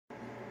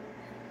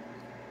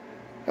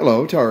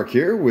Hello, Tarek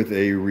here with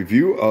a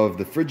review of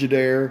the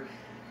Frigidaire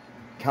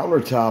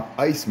countertop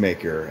ice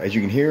maker. As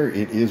you can hear,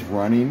 it is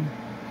running.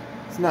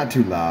 It's not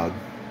too loud,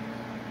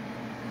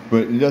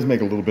 but it does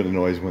make a little bit of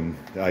noise when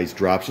the ice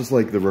drops, just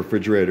like the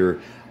refrigerator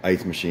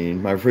ice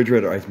machine. My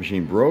refrigerator ice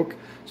machine broke,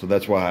 so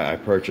that's why I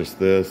purchased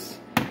this.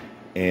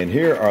 And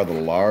here are the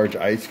large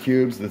ice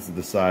cubes. This is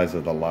the size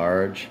of the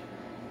large.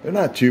 They're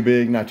not too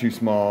big, not too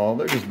small.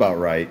 They're just about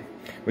right.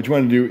 What you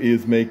want to do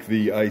is make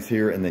the ice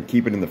here and then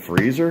keep it in the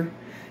freezer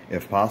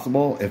if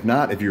possible. If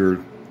not, if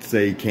you're,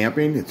 say,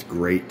 camping, it's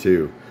great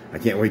too. I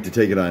can't wait to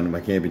take it on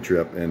my camping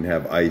trip and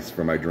have ice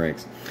for my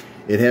drinks.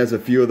 It has a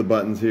few of the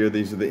buttons here.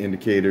 These are the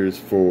indicators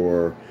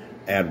for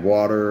add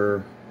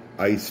water,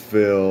 ice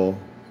fill.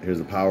 Here's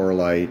a power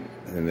light,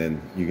 and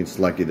then you can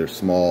select either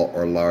small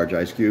or large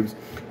ice cubes.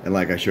 And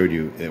like I showed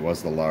you, it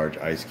was the large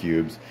ice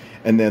cubes.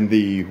 And then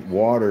the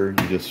water,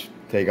 you just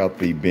take out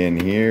the bin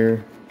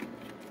here.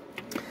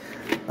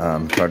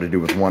 Try to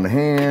do with one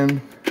hand.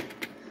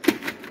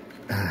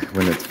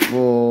 When it's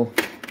full,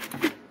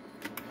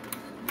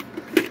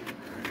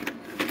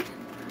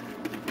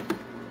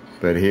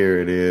 but here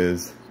it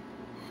is.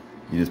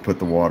 You just put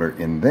the water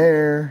in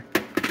there,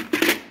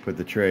 put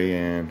the tray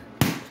in,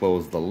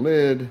 close the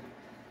lid,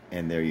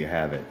 and there you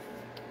have it.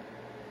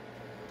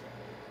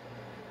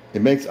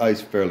 It makes ice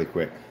fairly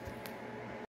quick.